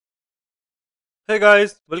Hey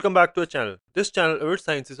guys, welcome back to our channel. This channel, Earth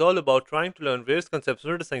Science, is all about trying to learn various concepts of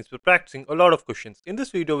data science by practicing a lot of questions. In this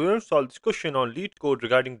video, we will solve this question on Leetcode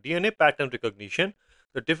regarding DNA pattern recognition.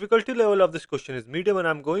 The difficulty level of this question is medium, and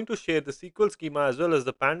I'm going to share the SQL schema as well as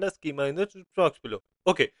the Pandas schema in the box below.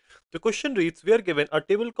 Okay, the question reads: we are given a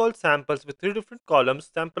table called samples with three different columns: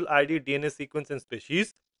 sample ID, DNA sequence, and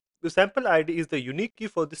species. The sample ID is the unique key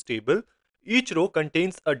for this table. Each row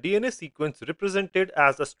contains a DNA sequence represented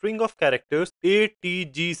as a string of characters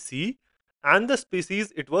ATGC and the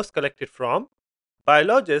species it was collected from.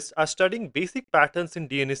 Biologists are studying basic patterns in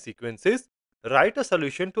DNA sequences. Write a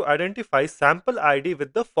solution to identify sample ID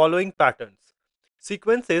with the following patterns: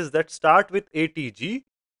 sequences that start with ATG,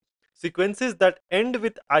 sequences that end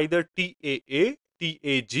with either TAA,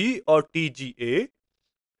 TAG, or TGA,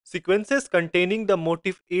 sequences containing the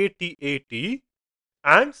motif ATAT,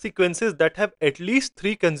 and sequences that have at least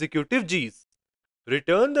 3 consecutive Gs.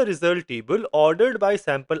 Return the result table ordered by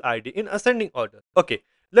sample ID in ascending order. Okay,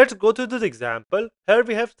 let's go through this example. Here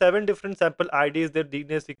we have 7 different sample IDs, their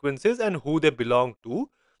DNA sequences, and who they belong to.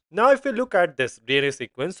 Now, if you look at this DNA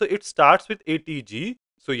sequence, so it starts with ATG.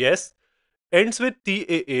 So, yes, ends with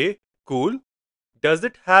TAA. Cool. Does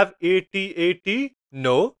it have ATAT?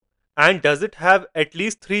 No. And does it have at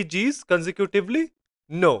least 3 Gs consecutively?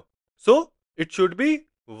 No. So it should be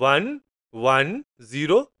 1, 1,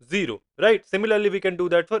 0, 0. Right? Similarly, we can do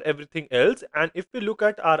that for everything else. And if we look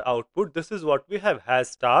at our output, this is what we have: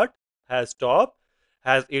 has start, has stop,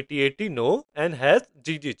 has ATAT, no, and has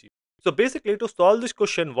GGG. So basically, to solve this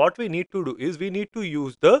question, what we need to do is we need to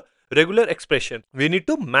use the regular expression. We need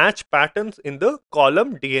to match patterns in the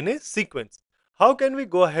column DNA sequence. How can we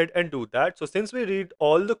go ahead and do that? So since we read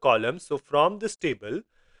all the columns, so from this table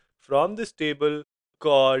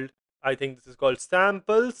called, I think this is called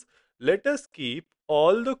samples, let us keep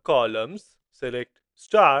all the columns, select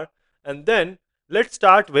star, and then let's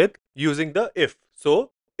start with using the if. So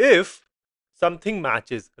if something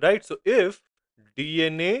matches, right? So if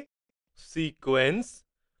DNA sequence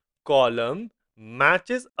column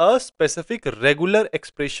matches a specific regular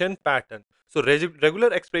expression pattern. So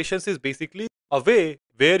regular expressions is basically a way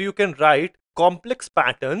where you can write complex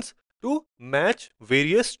patterns to match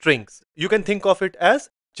various strings. You can think of it as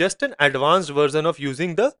just an advanced version of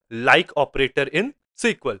using the like operator in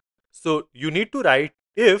SQL. So you need to write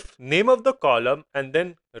if name of the column and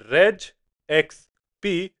then regexp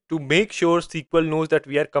to make sure SQL knows that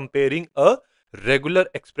we are comparing a regular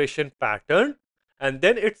expression pattern. And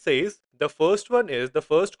then it says the first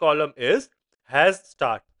column is has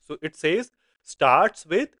start. So it says starts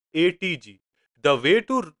with ATG. The way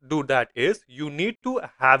to do that is you need to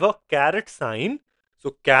have a caret sign.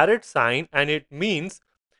 So caret sign, and it means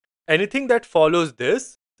anything that follows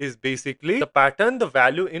this is basically the pattern the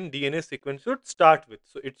value in DNA sequence should start with.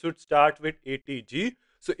 So it should start with ATG.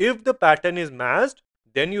 So if the pattern is matched,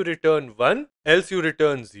 then you return 1, else you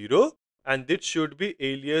return 0, and this should be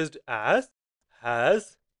aliased as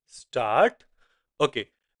has start. Okay,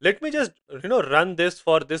 let me just run this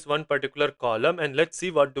for this one particular column, and let's see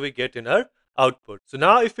what do we get in our output. So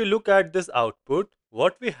now if we look at this output,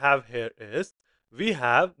 what we have here is we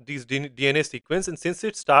have these DNA sequence, and since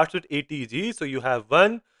it starts with ATG, so you have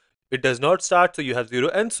 1, it does not start, so you have 0,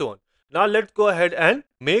 and so on. Now let's go ahead and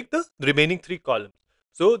make the remaining 3 columns.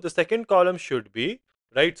 So the second column should be,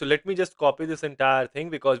 right, so let me just copy this entire thing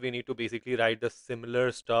because we need to basically write the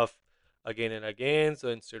similar stuff again and again. So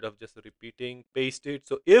instead of just repeating, paste it.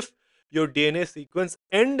 So if your DNA sequence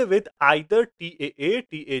end with either TAA,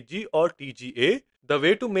 TAG, or TGA, the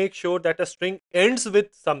way to make sure that a string ends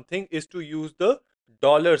with something is to use the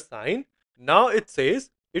dollar sign. Now it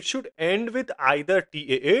says it should end with either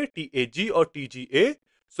TAA, TAG, or TGA.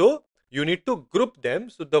 So you need to group them.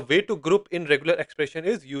 So the way to group in regular expression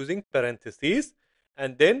is using parentheses,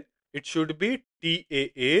 and then it should be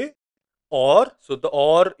TAA or. So the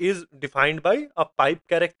or is defined by a pipe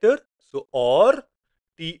character. So or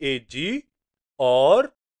TAG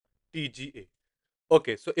or TGA.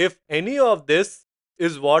 Okay, so if any of this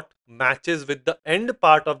is what matches with the end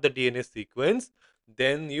part of the DNA sequence,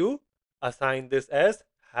 then you assign this as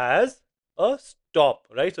has a stop,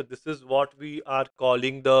 right? So this is what we are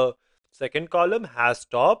calling the second column, has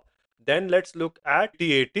stop. Then let's look at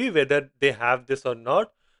TAT, whether they have this or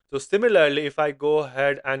not. So similarly, if I go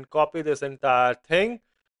ahead and copy this entire thing,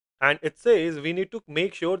 and it says we need to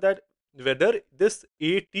make sure that whether this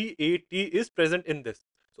ATAT is present in this.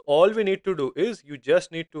 So all we need to do is you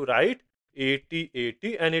just need to write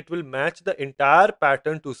ATAT, and it will match the entire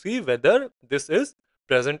pattern to see whether this is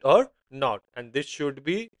present or not. And this should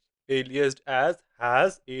be aliased as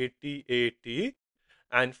has ATAT.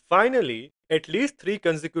 And finally, at least 3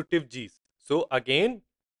 consecutive Gs. So again,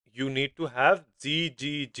 you need to have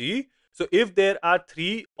GGG. So if there are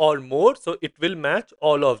 3 or more, so it will match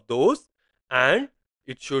all of those, and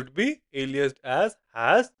it should be aliased as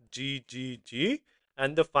has GGG,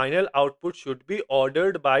 and the final output should be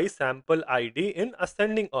ordered by sample ID in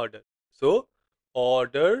ascending order. So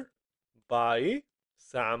order by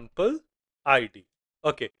sample ID.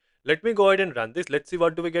 Okay, let me go ahead and run this. Let's see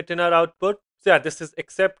what do we get in our output. So yeah, this is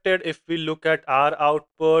accepted. If we look at our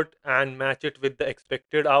output and match it with the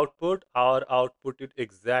expected output, our output is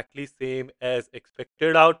exactly same as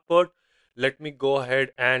expected output. Let me go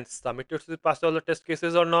ahead and submit it to pass all the test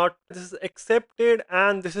cases or not. This is accepted,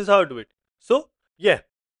 and this is how to do it. So yeah,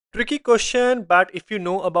 tricky question, but if you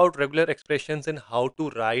know about regular expressions and how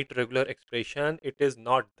to write regular expression, it is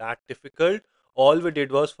not that difficult. All we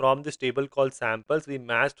did was, from this table called samples, we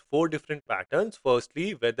matched 4 different patterns.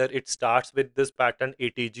 Firstly, whether it starts with this pattern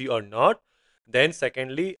ATG or not. Then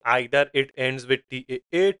secondly, either it ends with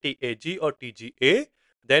TAA, TAG or TGA.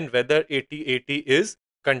 Then whether ATAT is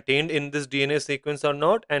contained in this DNA sequence or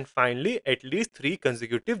not. And finally, at least 3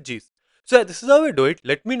 consecutive Gs. So yeah, this is how we do it.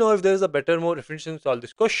 Let me know if there is a better, more efficient to solve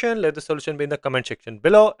this question. Let the solution be in the comment section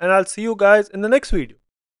below, and I'll see you guys in the next video.